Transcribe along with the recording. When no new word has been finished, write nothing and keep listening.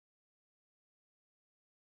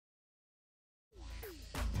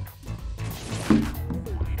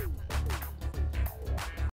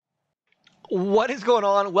What is going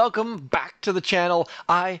on? Welcome back to the channel.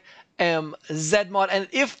 I am Zedmod, and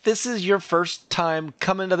if this is your first time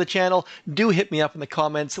coming to the channel, do hit me up in the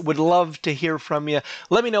comments. Would love to hear from you.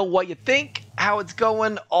 Let me know what you think, how it's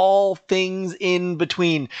going, all things in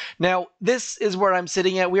between. Now, this is where I'm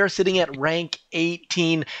sitting at. We are sitting at rank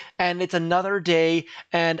 18, and it's another day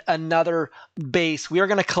and another base. We are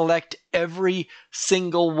going to collect every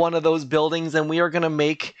single one of those buildings, and we are going to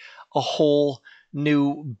make a whole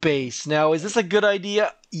new base. Now, is this a good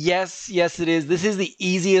idea? Yes, it is. This is the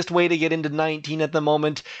easiest way to get into 19 at the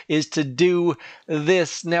moment, is to do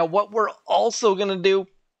this. Now, what we're also going to do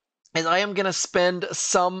is I am going to spend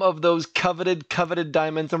some of those coveted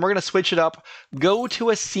diamonds, and we're going to switch it up, go to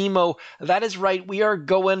a CMO. That is right, we are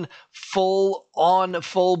going full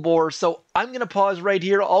bore. So I'm going to pause right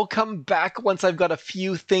here. I'll come back once I've got a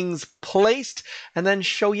few things placed, and then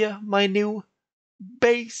show you my new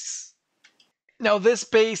base. Now, this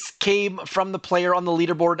base came from the player on the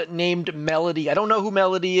leaderboard named Melody. I don't know who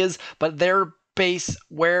Melody is, but their base,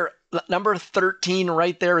 where number 13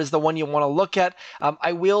 right there, is the one you want to look at.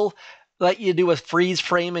 I will let you do a freeze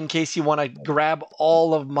frame in case you want to grab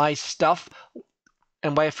all of my stuff.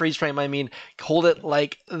 And by a freeze frame, I mean hold it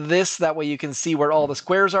like this. That way you can see where all the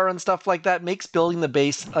squares are and stuff like that. Makes building the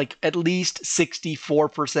base like at least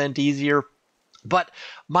 64% easier. But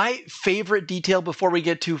my favorite detail before we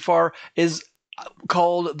get too far is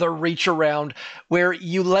called the reach around, where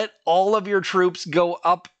you let all of your troops go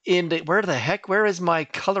up into... Where is my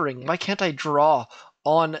coloring? Why can't I draw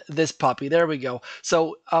on this puppy? There we go.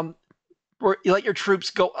 So you let your troops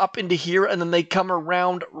go up into here, and then they come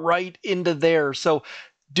around right into there. So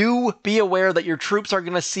do be aware that your troops are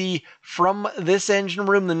going to see from this engine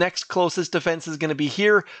room. The next closest defense is going to be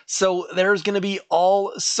here. So there's going to be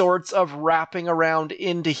all sorts of wrapping around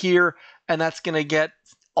into here, and that's going to get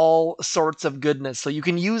all sorts of goodness. So you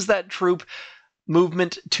can use that troop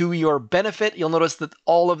movement to your benefit. You'll notice that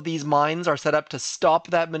all of these mines are set up to stop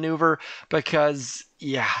that maneuver because,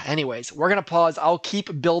 yeah, anyways, we're going to pause. I'll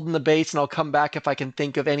keep building the base, and I'll come back if I can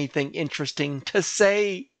think of anything interesting to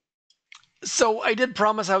say. So I did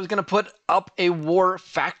promise I was going to put up a War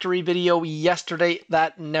Factory video yesterday.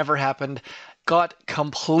 That never happened. Got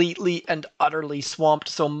completely and utterly swamped,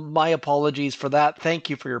 so my apologies for that. Thank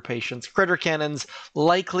you for your patience. Critter cannons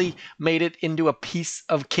likely made it into a piece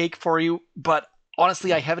of cake for you, but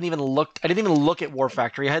honestly, I didn't even look at War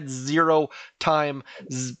Factory. I had zero time,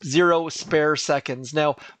 zero spare seconds.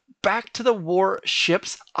 Now, back to the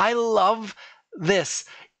warships. I love this.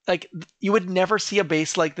 Like, you would never see a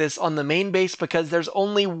base like this on the main base because there's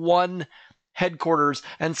only one headquarters,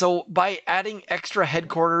 and so by adding extra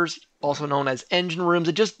headquarters, also known as engine rooms,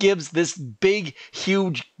 it just gives this big,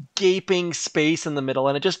 huge, gaping space in the middle,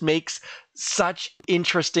 and it just makes such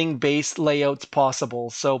interesting base layouts possible.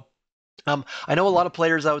 So I know a lot of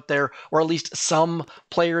players out there, or at least some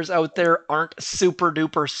players out there, aren't super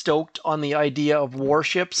duper stoked on the idea of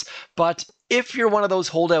warships, but if you're one of those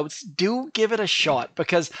holdouts, do give it a shot,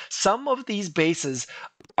 because some of these bases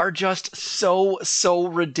are just so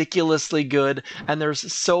ridiculously good, and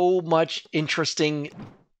there's so much interesting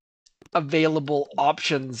available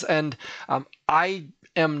options. And I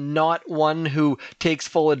am not one who takes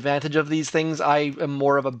full advantage of these things. I am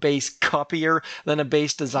more of a base copier than a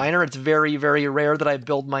base designer. It's very rare that I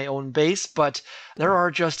build my own base, but there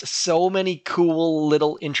are just so many cool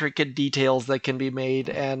little intricate details that can be made,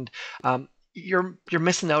 and you're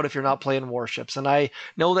missing out if you're not playing warships. And I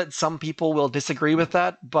know that some people will disagree with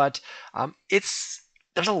that, but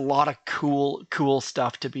there's a lot of cool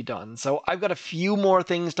stuff to be done. So I've got a few more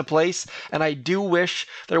things to place, and I do wish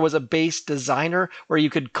there was a base designer where you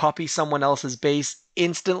could copy someone else's base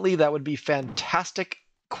instantly. That would be fantastic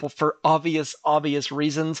for obvious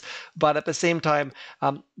reasons, but at the same time,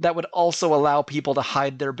 that would also allow people to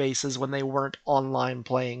hide their bases when they weren't online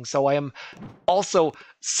playing. So I am also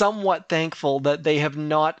somewhat thankful that they have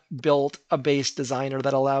not built a base designer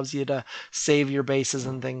that allows you to save your bases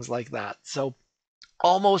and things like that. So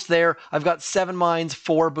almost there. I've got 7 mines,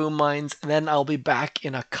 4 boom mines, and then I'll be back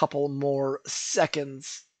in a couple more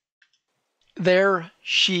seconds. There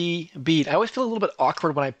she beat. I always feel a little bit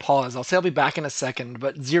awkward when I pause. I'll say I'll be back in a second,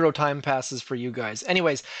 but 0 time passes for you guys.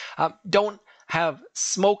 Anyways, don't have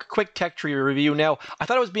smoke. Quick tech tree review. Now, I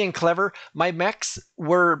thought I was being clever. My mechs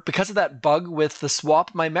were, because of that bug with the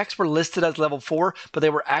swap, my mechs were listed as level 4, but they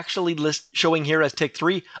were actually showing here as tick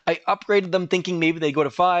 3. I upgraded them thinking maybe they go to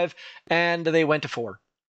 5, and they went to 4.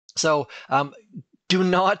 So, do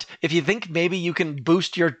not, if you think maybe you can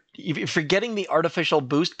boost your if you're getting the artificial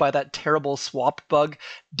boost by that terrible swap bug,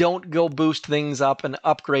 don't go boost things up and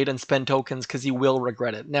upgrade and spend tokens because you will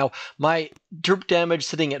regret it. Now, my troop damage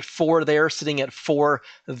sitting at 4 there, sitting at 4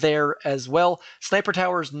 there as well. Sniper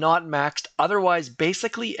tower's not maxed. Otherwise,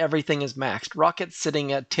 basically everything is maxed. Rocket's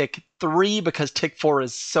sitting at tick 3 because tick 4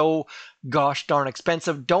 is so gosh darn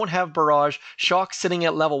expensive. Don't have barrage. Shock sitting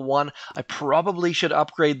at level 1. I probably should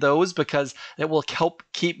upgrade those because it will help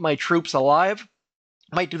keep my troops alive.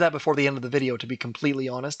 Might do that before the end of the video, to be completely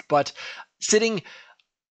honest, but sitting,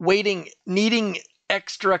 waiting, needing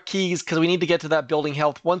extra keys because we need to get to that building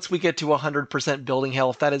health. Once we get to 100% building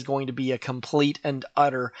health, that is going to be a complete and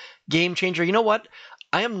utter game changer. You know what?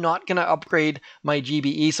 I am not going to upgrade my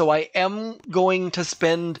GBE, so I am going to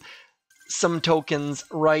spend some tokens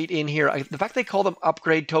right in here. The fact they call them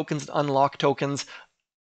upgrade tokens and unlock tokens,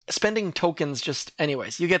 spending tokens just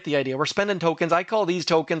anyways, you get the idea. We're spending tokens. I call these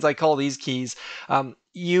tokens, I call these keys.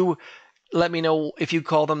 You let me know if you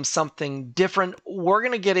call them something different. We're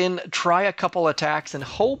going to get in, try a couple attacks, and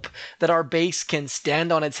hope that our base can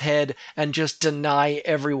stand on its head and just deny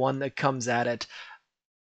everyone that comes at it.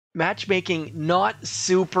 Matchmaking not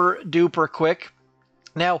super duper quick.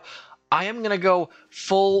 Now, I am going to go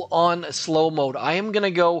full on slow mode. I am going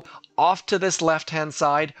to go off to this left-hand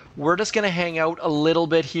side. We're just going to hang out a little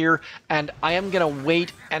bit here, and I am going to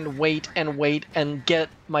wait and wait and wait and get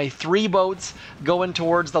my 3 boats going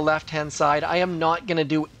towards the left-hand side. I am not going to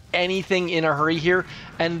do anything in a hurry here,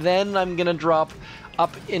 and then I'm going to drop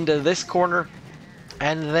up into this corner,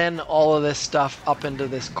 and then all of this stuff up into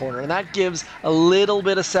this corner. And that gives a little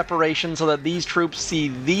bit of separation so that these troops see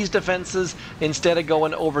these defenses instead of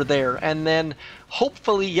going over there. And then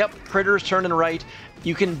hopefully, yep, critters turning right.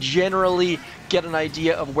 You can generally get an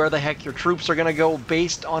idea of where the heck your troops are going to go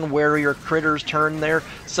based on where your critters turn there.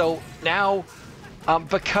 So now,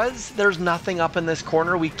 because there's nothing up in this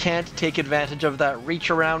corner, we can't take advantage of that reach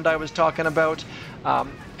around I was talking about.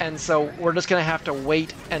 And so we're just going to have to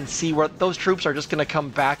wait and see where those troops are just going to come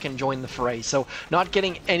back and join the fray. So not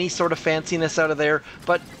getting any sort of fanciness out of there,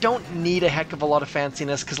 but don't need a heck of a lot of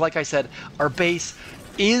fanciness because, like I said, our base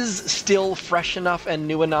is still fresh enough and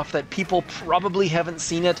new enough that people probably haven't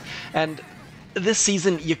seen it. And this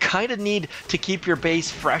season, you kind of need to keep your base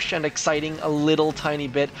fresh and exciting a little tiny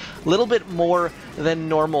bit, a little bit more than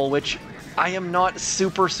normal, which I am not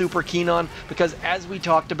super keen on because, as we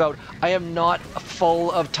talked about, I am not full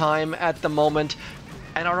of time at the moment.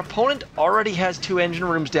 And our opponent already has 2 engine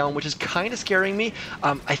rooms down, which is kind of scaring me.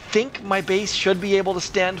 I think my base should be able to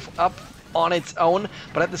stand up on its own,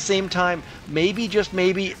 but at the same time, maybe, just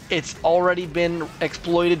maybe, it's already been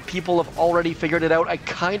exploited. People have already figured it out. I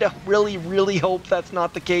kind of really hope that's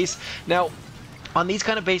not the case. Now, on these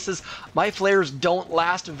kind of bases, my flares don't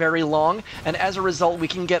last very long, and as a result, we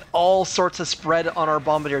can get all sorts of spread on our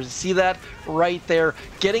bombardiers. See that right there?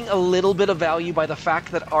 Getting a little bit of value by the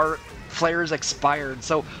fact that our flares expired.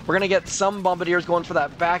 So we're going to get some bombardiers going for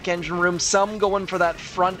that back engine room, some going for that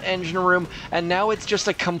front engine room, and now it's just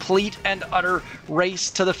a complete and utter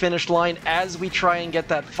race to the finish line as we try and get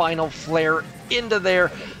that final flare into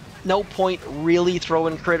there. No point really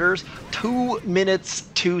throwing critters. 2 minutes,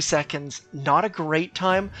 2 seconds. Not a great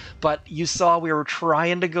time, but you saw we were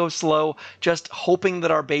trying to go slow, just hoping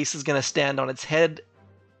that our base is going to stand on its head,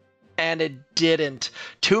 and it didn't.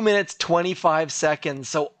 2 minutes, 25 seconds.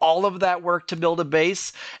 So all of that work to build a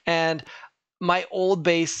base, and my old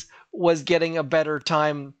base was getting a better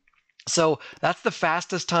time. So that's the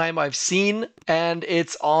fastest time I've seen, and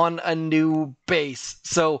it's on a new base.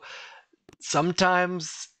 So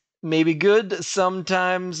sometimes maybe good,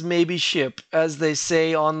 sometimes maybe ship, as they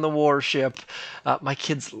say on the warship. My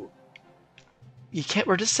kids, you can't,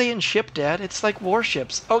 we're just saying ship, Dad. It's like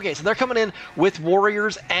warships. Okay, so they're coming in with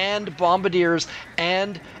warriors and bombardiers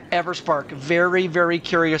and Everspark. Very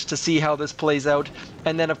curious to see how this plays out.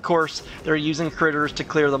 And then, of course, they're using critters to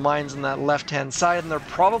clear the mines on that left-hand side, and they're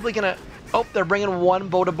probably gonna, oh, they're bringing 1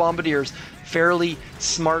 boat of bombardiers. Fairly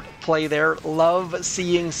smart play there. Love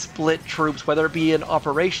seeing split troops, whether it be in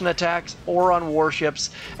operation attacks or on warships,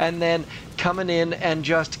 and then coming in and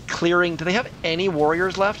just clearing. Do they have any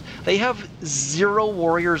warriors left? They have 0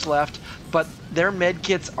 warriors left, but their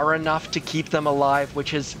medkits are enough to keep them alive,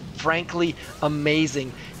 which is frankly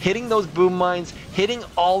amazing. Hitting those boom mines, hitting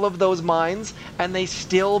all of those mines, and they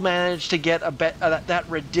still manage to get that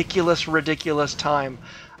ridiculous time.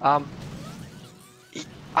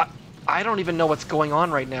 I don't even know what's going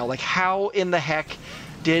on right now. Like, how in the heck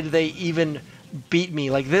did they even beat me?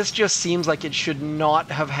 Like, this just seems like it should not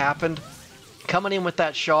have happened. Coming in with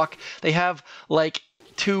that shock, they have like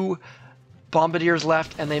 2 bombardiers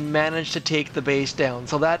left, and they managed to take the base down.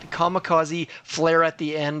 So that kamikaze flare at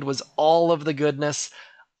the end was all of the goodness.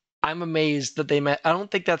 I'm amazed that they met. I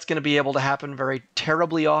don't think that's going to be able to happen very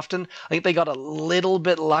terribly often. I think they got a little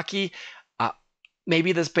bit lucky.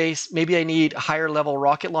 Maybe this base, maybe I need higher level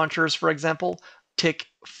rocket launchers, for example. Tick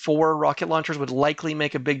 4 rocket launchers would likely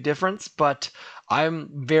make a big difference, but I'm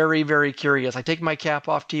very, very curious. I take my cap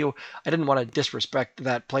off to you. I didn't want to disrespect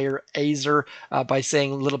that player, Azer, by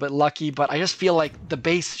saying a little bit lucky, but I just feel like the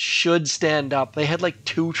base should stand up. They had like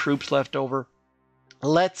 2 troops left over.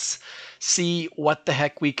 Let's see what the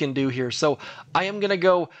heck we can do here. So I am going to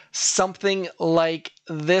go something like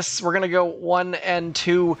this. We're going to go 1 and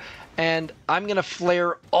 2, and I'm going to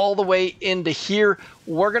flare all the way into here.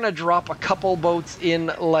 We're going to drop a couple boats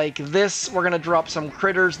in like this. We're going to drop some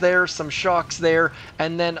critters there, some shocks there,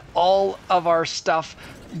 and then all of our stuff,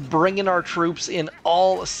 bringing our troops in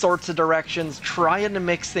all sorts of directions, trying to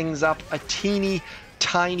mix things up a teeny,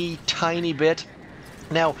 tiny bit.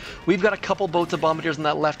 Now, we've got a couple boats of bombardiers on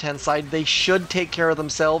that left-hand side. They should take care of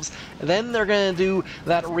themselves. Then they're going to do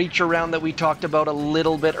that reach around that we talked about a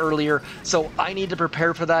little bit earlier. So I need to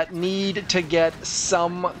prepare for that. Need to get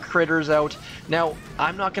some critters out. Now,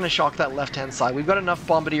 I'm not going to shock that left-hand side. We've got enough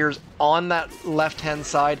bombardiers on that left-hand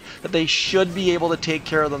side that they should be able to take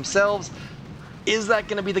care of themselves. Is that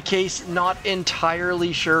going to be the case? Not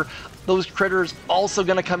entirely sure. Those critters also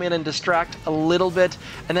going to come in and distract a little bit,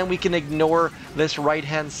 and then we can ignore this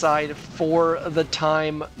right-hand side for the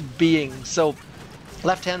time being. So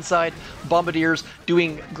left-hand side, bombardiers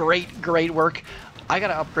doing great work. I got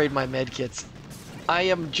to upgrade my med kits. I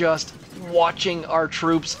am just watching our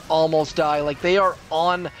troops almost die. Like, they are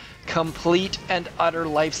on complete and utter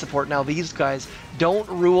life support. Now, these guys, don't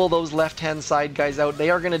rule those left-hand side guys out. They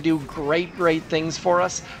are going to do great things for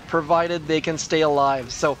us, provided they can stay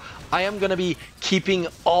alive. So I am going to be keeping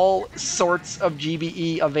all sorts of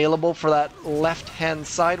GBE available for that left-hand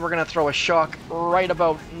side. We're going to throw a shock right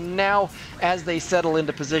about now as they settle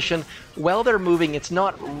into position. While they're moving, it's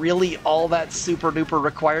not really all that super-duper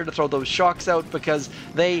required to throw those shocks out, because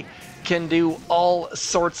they can do all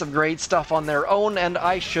sorts of great stuff on their own, and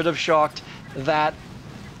I should have shocked that,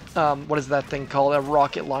 what is that thing called? A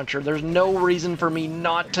rocket launcher. There's no reason for me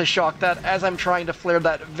not to shock that as I'm trying to flare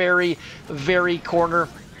that very corner,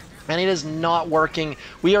 and it is not working.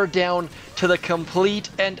 We are down to the complete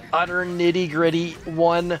and utter nitty-gritty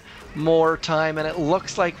one more time, and it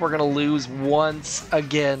looks like we're going to lose once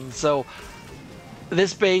again. So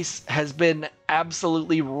this base has been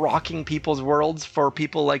absolutely rocking people's worlds for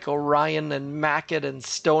people like Orion and Mackett and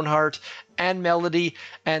Stoneheart and Melody,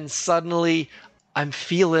 and suddenly I'm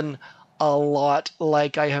feeling a lot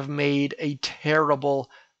like I have made a terrible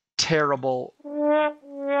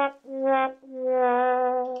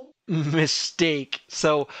mistake.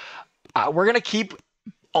 So we're going to keep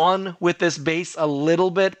on with this base a little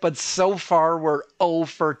bit, but so far we're 0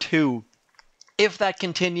 for 2. If that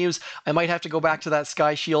continues, I might have to go back to that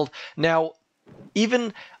Sky Shield. Now,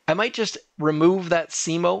 even I might just remove that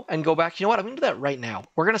SEMO and go back. You know what? I'm going to do that right now.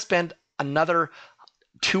 We're going to spend another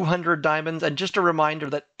 200 diamonds, and just a reminder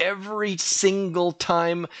that every single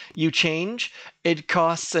time you change, it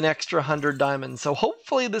costs an extra 100 diamonds. So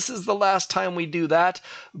hopefully this is the last time we do that,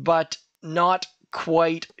 but not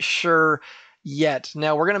quite sure yet.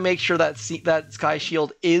 Now we're going to make sure that that Sky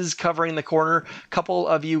Shield is covering the corner. A couple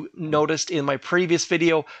of you noticed in my previous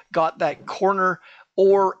video got that corner,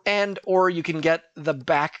 or you can get the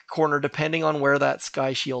back corner depending on where that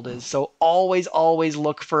Sky Shield is. So always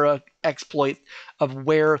look for a exploit of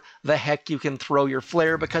where the heck you can throw your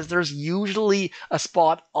flare, because there's usually a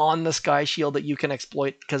spot on the Sky Shield that you can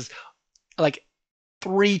exploit, because like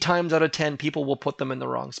 3 times out of 10 people will put them in the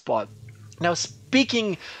wrong spot. Now,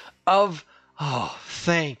 speaking of, oh,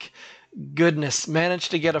 thank goodness,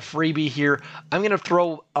 managed to get a freebie here. I'm going to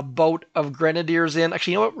throw a boat of grenadiers in.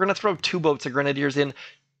 Actually, you know what? We're going to throw 2 boats of grenadiers in.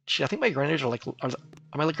 Gee, I think my grenadiers are like, are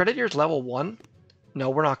my grenadiers level 1? No,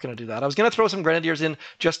 we're not going to do that. I was going to throw some grenadiers in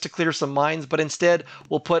just to clear some mines, but instead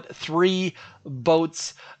we'll put 3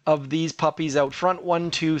 boats of these puppies out front. 1,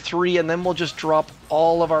 2, 3, and then we'll just drop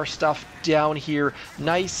all of our stuff down here.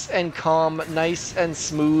 Nice and calm, nice and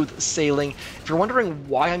smooth sailing. If you're wondering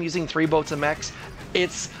why I'm using 3 boats of mechs,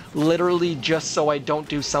 it's literally just so I don't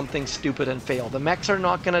do something stupid and fail. The mechs are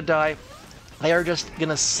not going to die. They are just going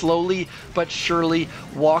to slowly but surely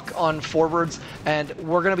walk on forwards, and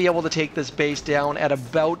we're going to be able to take this base down at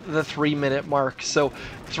about the 3-minute mark. So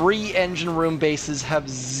 3 engine room bases have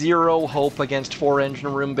 0 hope against 4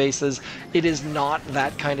 engine room bases. It is not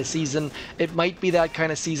that kind of season. It might be that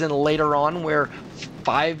kind of season later on where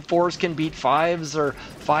 4s can beat 5s or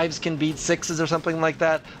 5s can beat 6s or something like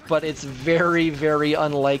that, but it's very, very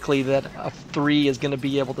unlikely that a 3 is going to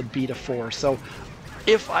be able to beat a 4. So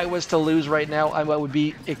if I was to lose right now, I would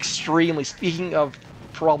be extremely... Speaking of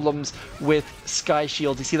problems with Sky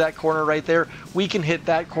Shields, you see that corner right there? We can hit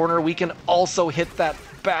that corner. We can also hit that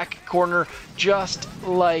back corner just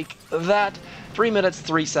like that. 3 minutes,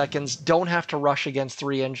 3 seconds. Don't have to rush against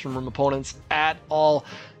 3 engine room opponents at all.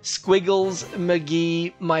 Squiggles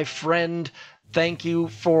McGee, my friend, thank you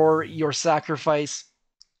for your sacrifice.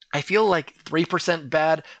 I feel like 3%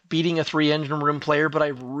 bad beating a 3 engine room player, but I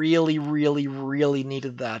really, really, really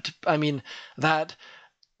needed that. I mean, that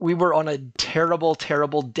we were on a terrible,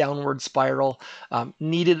 terrible downward spiral.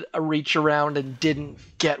 Needed a reach around and didn't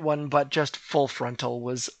get one, but just full frontal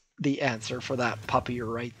was the answer for that puppy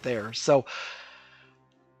right there. So,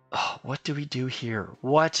 what do we do here?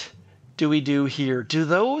 What do we do here? Do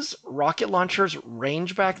those rocket launchers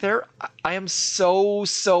range back there? I am so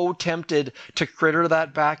tempted to critter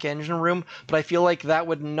that back engine room, but I feel like that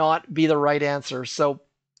would not be the right answer. So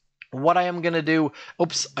what I am going to do...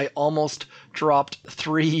 Oops, I almost dropped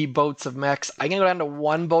 3 boats of mechs. I'm going to go down to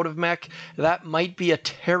 1 boat of mech. That might be a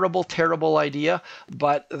terrible, terrible idea,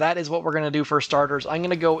 but that is what we're going to do for starters. I'm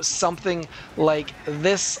going to go something like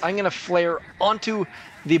this. I'm going to flare onto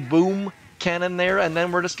the boom cannon there, and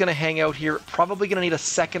then we're just going to hang out here. Probably going to need a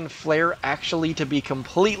second flare, actually, to be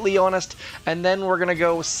completely honest, and then we're going to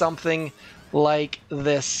go something like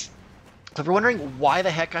this. So if you're wondering why the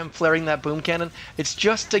heck I'm flaring that boom cannon, it's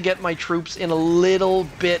just to get my troops in a little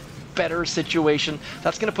bit better situation.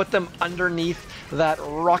 That's going to put them underneath that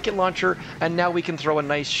rocket launcher, and now we can throw a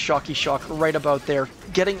nice shocky shock right about there,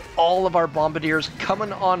 getting all of our bombardiers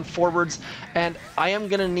coming on forwards, and I am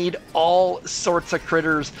going to need all sorts of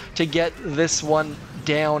critters to get this one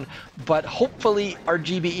down, but hopefully our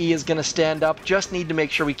GBE is going to stand up. Just need to make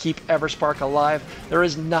sure we keep Everspark alive. There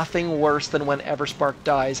is nothing worse than when Everspark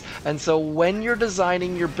dies, and so when you're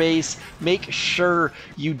designing your base, make sure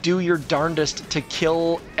you do your darndest to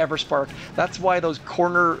kill Everspark. That's why those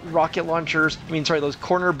corner rocket launchers, those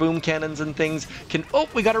corner boom cannons and things can... Oh,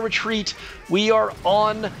 we got to retreat. We are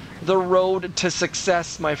on the road to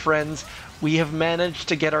success, my friends. We have managed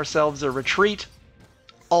to get ourselves a retreat.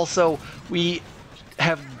 Also, we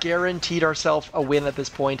have guaranteed ourselves a win at this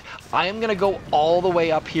point. I am going to go all the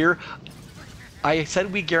way up here. I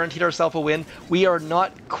said we guaranteed ourselves a win. We are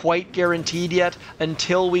not quite guaranteed yet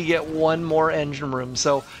until we get 1 more engine room.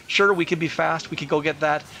 So sure, we could be fast. We could go get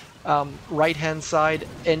that right-hand side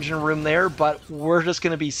engine room there, but we're just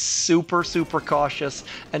going to be super cautious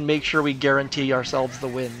and make sure we guarantee ourselves the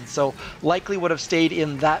win. So likely would have stayed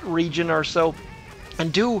in that region or so.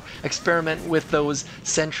 And do experiment with those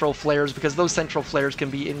central flares, because those central flares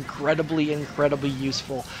can be incredibly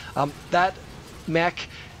useful. That mech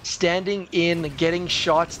standing in, getting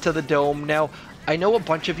shots to the dome. Now, I know a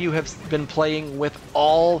bunch of you have been playing with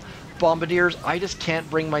all bombardiers. I just can't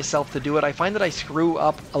bring myself to do it. I find that I screw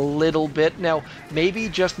up a little bit. Now, maybe,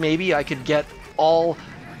 just maybe, I could get all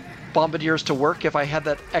bombardiers to work if I had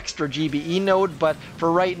that extra GBE node, but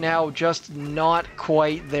for right now, just not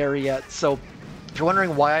quite there yet. So if you're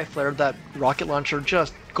wondering why I flared that rocket launcher,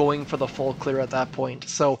 just going for the full clear at that point.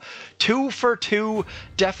 So 2 for 2,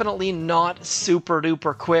 definitely not super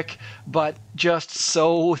duper quick, but just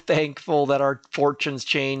so thankful that our fortunes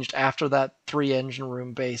changed after that 3 engine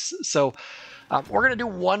room base. So we're going to do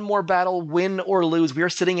 1 more battle, win or lose. We are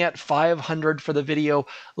sitting at 500 for the video.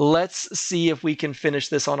 Let's see if we can finish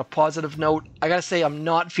this on a positive note. I got to say, I'm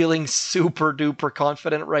not feeling super duper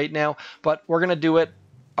confident right now, but we're going to do it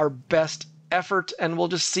our best effort, and we'll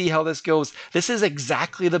just see how this goes. This is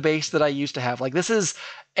exactly the base that I used to have. Like, this is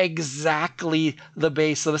exactly the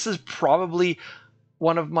base. So this is probably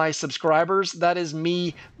one of my subscribers. That is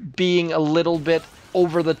me being a little bit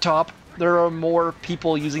over the top. There are more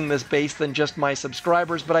people using this base than just my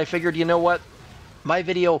subscribers, but I figured, you know what? My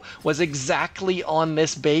video was exactly on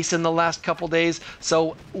this base in the last couple days,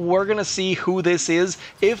 so we're going to see who this is.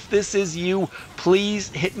 If this is you, please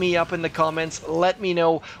hit me up in the comments. Let me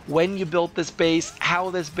know when you built this base,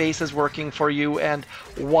 how this base is working for you, and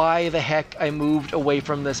why the heck I moved away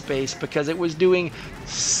from this base, because it was doing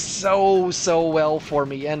so well for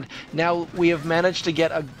me. And now we have managed to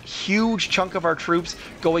get a huge chunk of our troops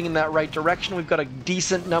going in that right direction. We've got a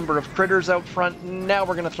decent number of critters out front. Now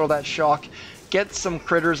we're going to throw that shock get some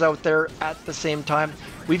critters out there at the same time.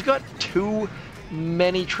 We've got too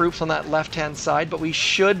many troops on that left-hand side, but we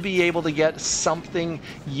should be able to get something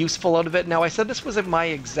useful out of it. Now, I said this wasn't my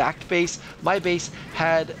exact base. My base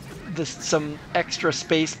had some extra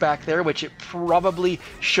space back there, which it probably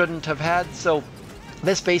shouldn't have had, so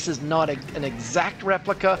this base is not an exact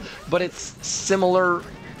replica, but it's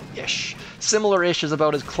similar-ish. Similar-ish is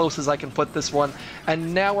about as close as I can put this one.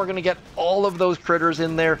 And now we're going to get all of those critters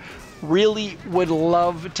in there. Really would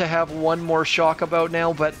love to have one more shock about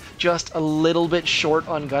now, but just a little bit short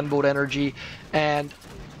on gunboat energy. And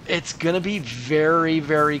it's going to be very,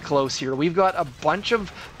 very close here. We've got a bunch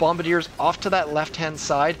of bombardiers off to that left-hand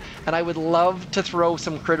side, and I would love to throw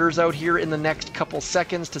some critters out here in the next couple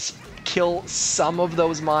seconds to kill some of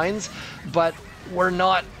those mines, but we're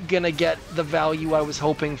not going to get the value I was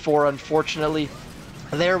hoping for, unfortunately.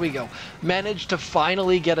 There we go. Managed to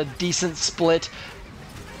finally get a decent split.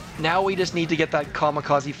 Now we just need to get that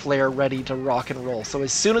kamikaze flare ready to rock and roll. So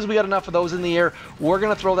as soon as we got enough of those in the air, we're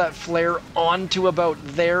going to throw that flare onto about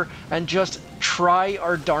there and just try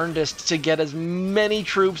our darndest to get as many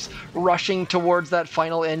troops rushing towards that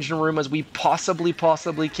final engine room as we possibly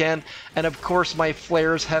can. And of course my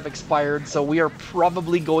flares have expired, so we are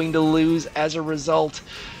probably going to lose as a result.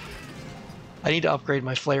 I need to upgrade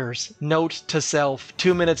my flares. Note to self,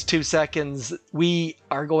 2 minutes, 2 seconds. We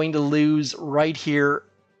are going to lose right here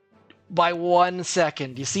by 1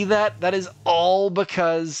 second. You see that? That is all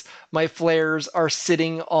because my flares are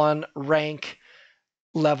sitting on rank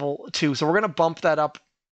level 2. So we're going to bump that up.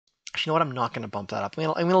 Actually, you know what? I'm not going to bump that up. I'm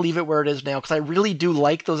going to leave it where it is now because I really do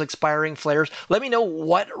like those expiring flares. Let me know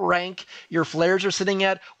what rank your flares are sitting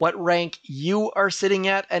at, what rank you are sitting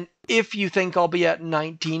at, and if you think I'll be at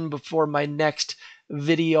 19 before my next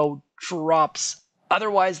video drops.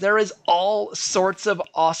 Otherwise, there is all sorts of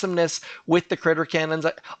awesomeness with the critter cannons.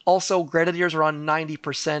 Also, grenadiers are on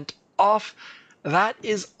 90% off. That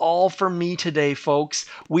is all for me today, folks.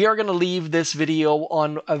 We are going to leave this video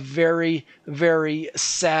on a very, very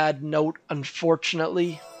sad note,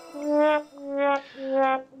 unfortunately. That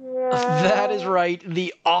is right.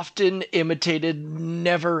 The often imitated,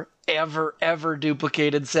 never, ever, ever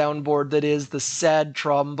duplicated soundboard that is the sad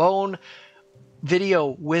trombone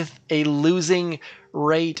video with a losing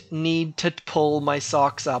rate. Need to pull my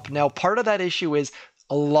socks up. Now, part of that issue is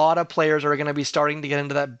a lot of players are going to be starting to get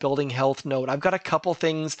into that building health node. I've got a couple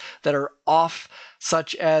things that are off,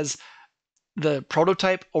 such as the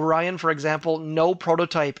prototype Orion, for example. No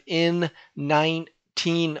prototype in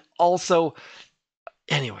 19. Also,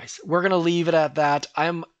 anyways, we're going to leave it at that.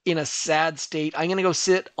 I'm in a sad state. I'm going to go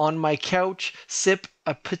sit on my couch, sip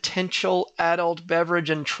a potential adult beverage,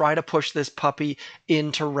 and try to push this puppy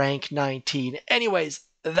into rank 19. Anyways,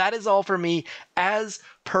 that is all for me. As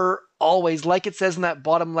per always, like it says in that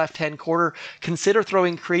bottom left-hand corner, consider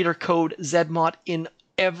throwing creator code ZMOT in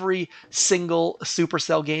every single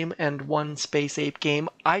Supercell game and one Space Ape game.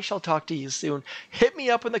 I shall talk to you soon. Hit me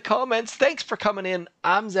up in the comments. Thanks for coming in.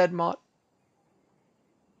 I'm ZMOT.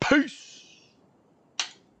 Peace.